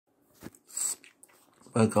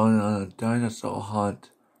We're going on a dinosaur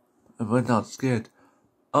hunt, and we're not scared.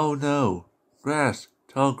 Oh no! Grass!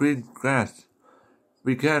 Tall green grass!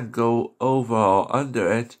 We can't go over or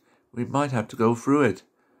under it. We might have to go through it.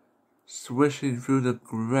 Swishing through the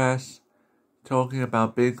grass, talking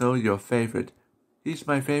about Bingo, your favorite. He's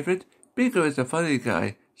my favorite? Bingo is a funny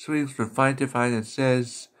guy. Swings from vine to vine and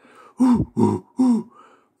says, "Ooh, ooh, ooh."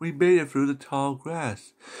 We made it through the tall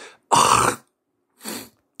grass.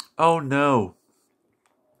 Oh no!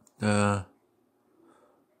 The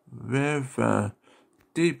river.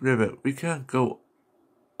 Deep river. We can't go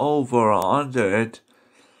over or under it.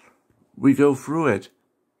 We go through it.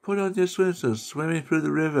 Put on your swimsuit, swimming through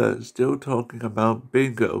the river, still talking about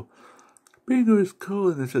Bingo. Bingo is cool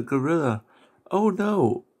and it's a gorilla. Oh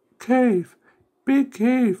no! Cave! Big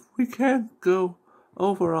cave! We can't go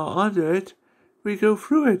over or under it. We go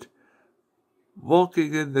through it.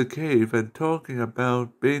 Walking in the cave and talking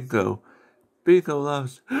about Bingo. Bingo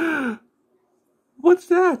laughs. What's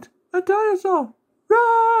that? A dinosaur!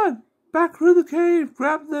 Run! Back through the cave!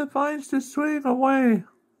 Grab the vines to swing away!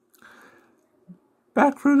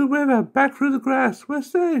 Back through the river, back through the grass. We're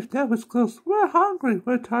safe. That was close. We're hungry.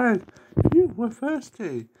 We're tired. Phew, we're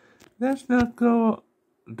thirsty. Let's not go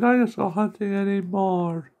dinosaur hunting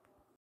anymore.